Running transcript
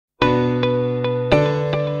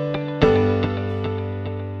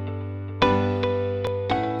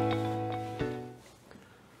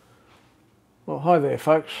Hi there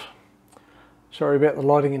folks, sorry about the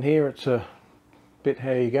lighting in here, it's a bit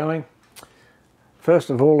how you going. First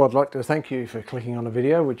of all, I'd like to thank you for clicking on a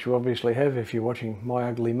video, which you obviously have if you're watching my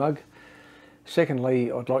ugly mug.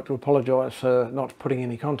 Secondly, I'd like to apologise for not putting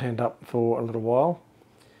any content up for a little while.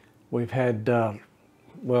 We've had,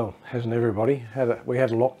 well, hasn't everybody, we had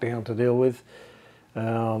a lockdown to deal with.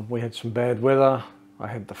 We had some bad weather, I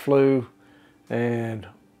had the flu, and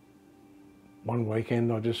one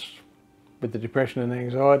weekend with the depression and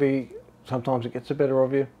anxiety, sometimes it gets the better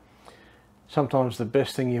of you. Sometimes the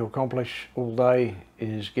best thing you accomplish all day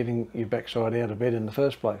is getting your backside out of bed in the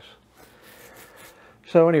first place.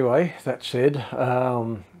 So anyway, that said,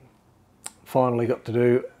 finally got to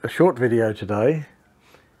do a short video today.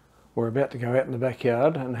 We're about to go out in the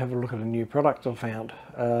backyard and have a look at a new product I found.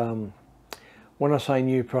 When I say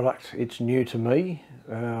new product, it's new to me.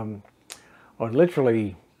 I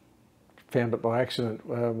literally found it by accident.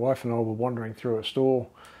 Wife and I were wandering through a store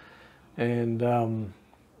and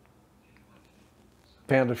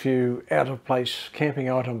found a few out-of-place camping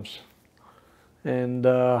items, and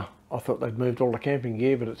I thought they'd moved all the camping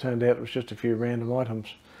gear, but it turned out it was just a few random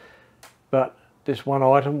items. But this one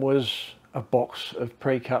item was a box of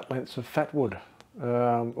pre-cut lengths of Fatwood,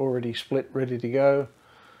 already split, ready to go.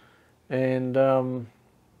 And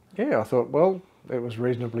yeah, I thought, well, it was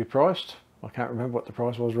reasonably priced. I can't remember what the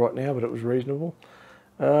price was right now, but it was reasonable.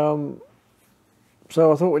 So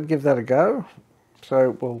I thought we'd give that a go.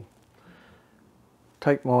 So we'll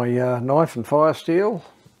take my knife and fire steel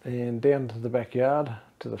and down to the backyard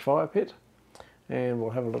to the fire pit, and we'll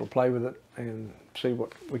have a little play with it and see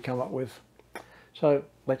what we come up with. So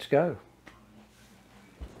let's go.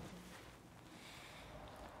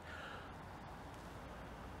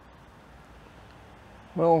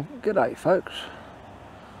 Well, g'day folks.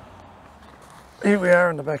 Here we are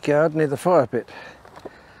in the backyard near the fire pit.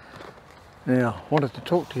 Now, I wanted to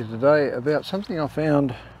talk to you today about something I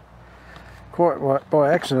found quite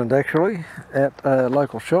by accident actually at a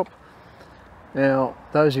local shop. Now,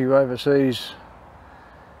 those of you overseas,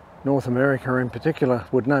 North America in particular,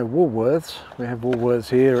 would know Woolworths. We have Woolworths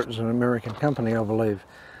here, it's an American company I believe.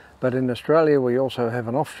 But in Australia we also have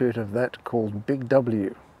an offshoot of that called Big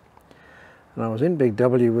W. And I was in Big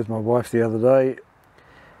W with my wife the other day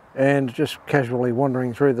and just casually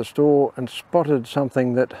wandering through the store and spotted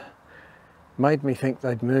something that made me think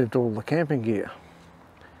they'd moved all the camping gear.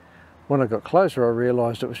 When I got closer I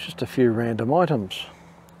realised it was just a few random items.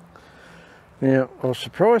 Now, I was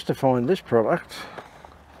surprised to find this product.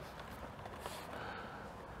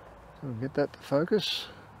 I'll get that to focus.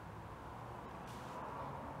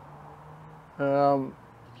 Now,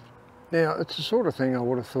 it's the sort of thing I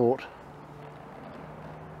would have thought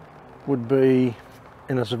would be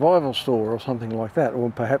in a survival store or something like that, or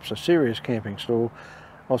perhaps a serious camping store.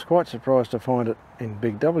 I was quite surprised to find it in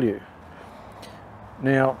Big W.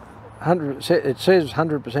 Now, it says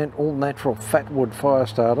 100% all natural Fatwood fire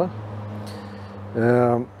starter.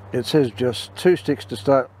 It says just two sticks of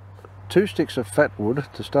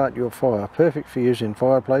Fatwood to start your fire, perfect for use in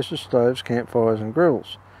fireplaces, stoves, campfires and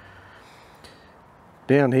grills.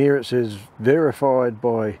 Down here it says verified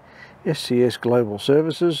by SCS Global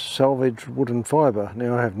Services, salvaged wooden fibre.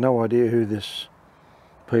 Now I have no idea who this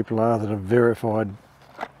people are that have verified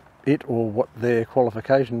it or what their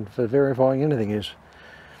qualification for verifying anything is.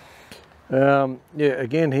 Yeah,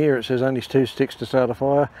 again here it says only 2 sticks to start a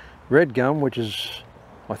fire. Red gum, which is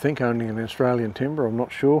I think only an Australian timber, I'm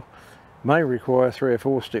not sure, may require 3 or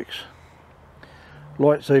 4 sticks.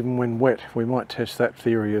 Lights even when wet, we might test that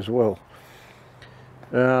theory as well.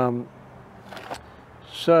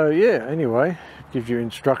 So yeah, anyway, it gives you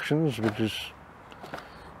instructions, which is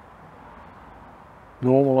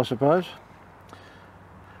normal I suppose.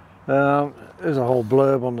 There's a whole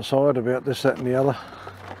blurb on the side about this, that and the other.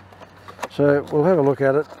 So we'll have a look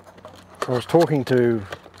at it. I was talking in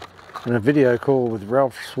a video call with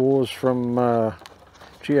Ralph Swars from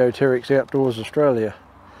Geoterix Outdoors Australia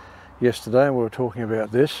yesterday, and we were talking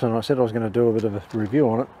about this, and I said I was going to do a bit of a review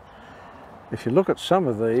on it. If you look at some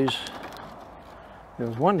of these, there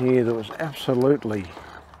was one here that was absolutely,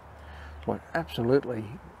 look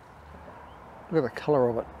at the colour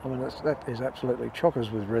of it. I mean, that is absolutely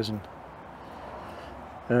chockers with resin.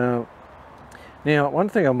 Now, one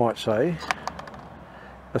thing I might say,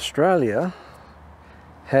 Australia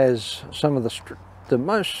has some of the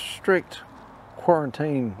most strict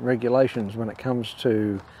quarantine regulations when it comes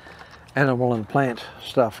to animal and plant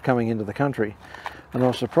stuff coming into the country. And I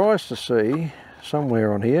was surprised to see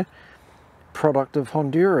somewhere on here, product of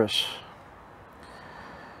Honduras.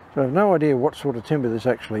 So I have no idea what sort of timber this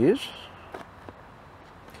actually is.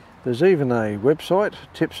 There's even a website,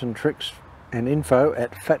 tips and tricks and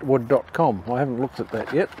info@fatwood.com. I haven't looked at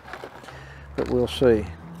that yet, but we'll see.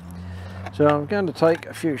 So I'm going to take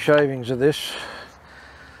a few shavings of this.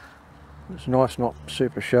 It's nice, not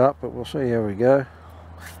super sharp, but we'll see how we go.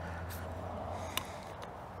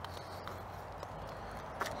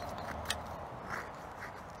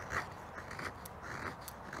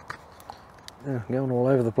 Yeah, going all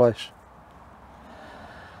over the place.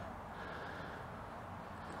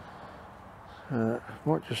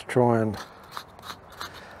 Might just try and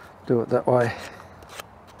do it that way.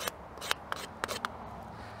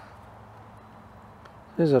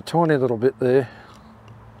 There's a tiny little bit there.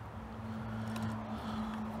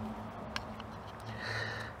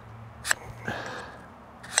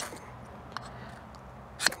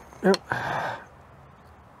 Yep.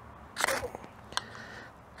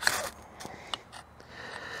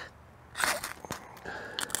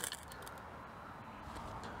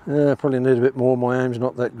 Probably need a bit more. My aim's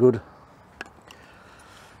not that good.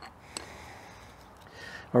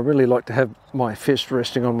 I really like to have my fist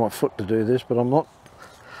resting on my foot to do this, but I'm not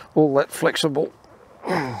all that flexible.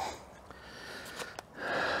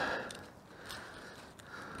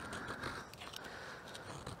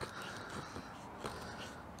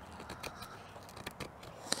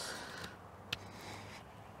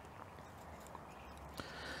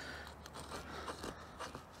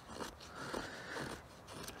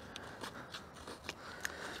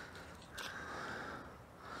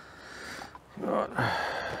 Right.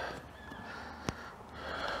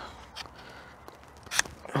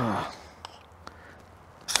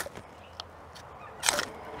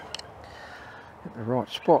 Get the right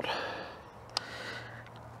spot.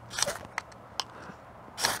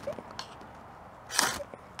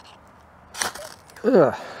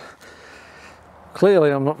 Ugh.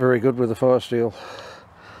 Clearly I'm not very good with the fire steel.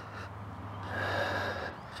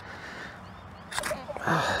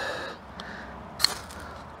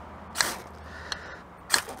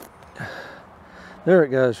 There it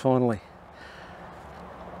goes finally.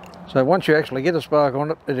 So once you actually get a spark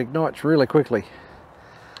on it, it ignites really quickly.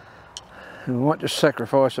 And we might just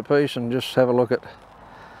sacrifice a piece and just have a look at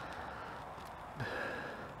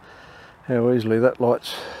how easily that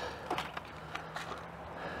lights.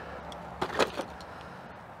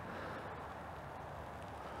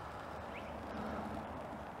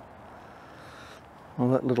 Well,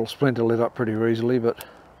 that little splinter lit up pretty easily, but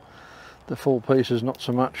the full piece is not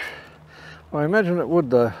so much. I imagine it would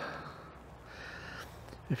though,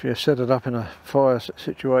 if you set it up in a fire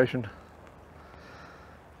situation.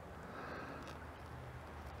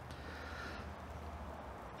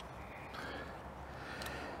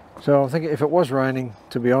 So I think if it was raining,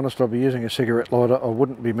 to be honest, I'd be using a cigarette lighter. I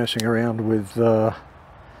wouldn't be messing around with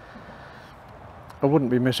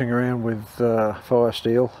fire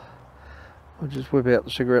steel. I'll just whip out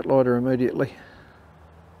the cigarette lighter immediately.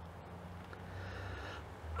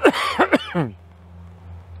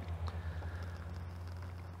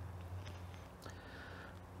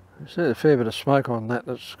 There's a fair bit of smoke on that.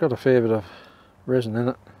 It's got a fair bit of resin in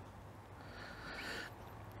it.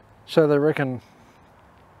 So they reckon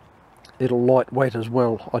it'll light wet as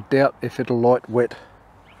well. I doubt if it'll light wet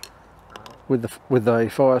with a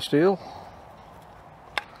fire steel.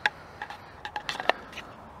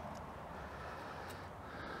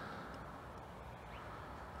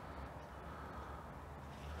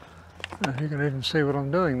 You can even see what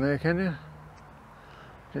I'm doing there, can you?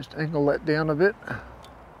 Just angle that down a bit.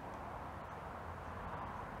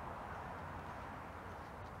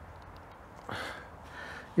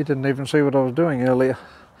 You didn't even see what I was doing earlier.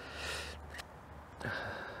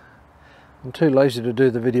 I'm too lazy to do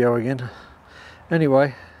the video again.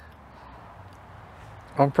 Anyway,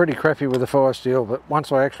 I'm pretty crappy with the fire steel, but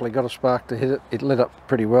once I actually got a spark to hit it, it lit up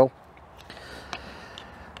pretty well.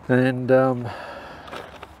 And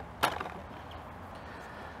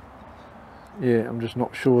yeah, I'm just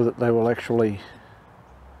not sure that they will actually...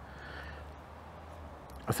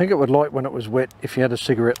 I think it would light when it was wet if you had a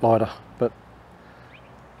cigarette lighter, but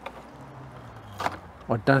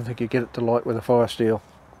I don't think you get it to light with a fire steel.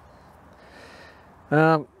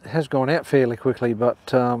 It has gone out fairly quickly, but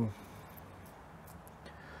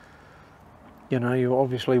you know, you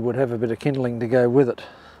obviously would have a bit of kindling to go with it.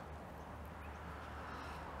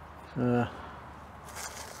 To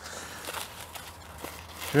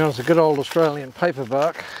be honest, a good old Australian paper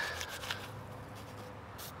bark.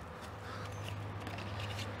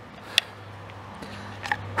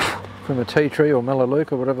 From a tea tree or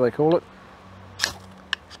melaleuca or whatever they call it.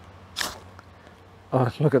 Oh,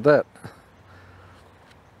 look at that.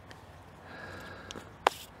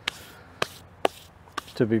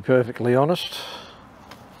 To be perfectly honest,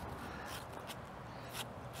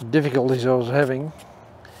 difficulties I was having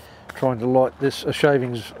trying to light this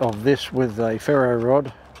shavings of this with a ferro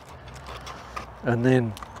rod, and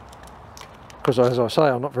then, because as I say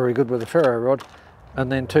I'm not very good with a ferro rod,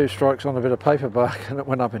 and then 2 strikes on a bit of paper bark and it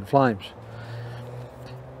went up in flames.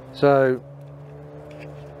 So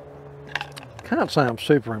can't say I'm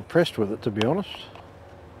super impressed with it, to be honest.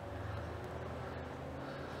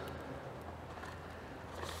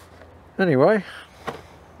 Anyway,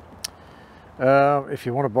 if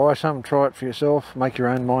you want to buy some, try it for yourself, make your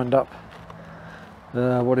own mind up.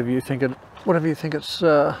 Whatever you think it's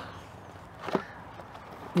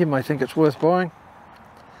you may think it's worth buying.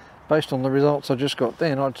 Based on the results I just got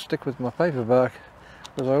then, I'd stick with my paper bark,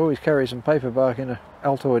 because I always carry some paper bark in a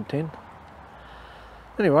Altoid tin.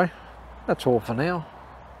 Anyway, that's all for now.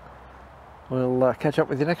 We'll catch up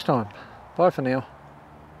with you next time. Bye for now.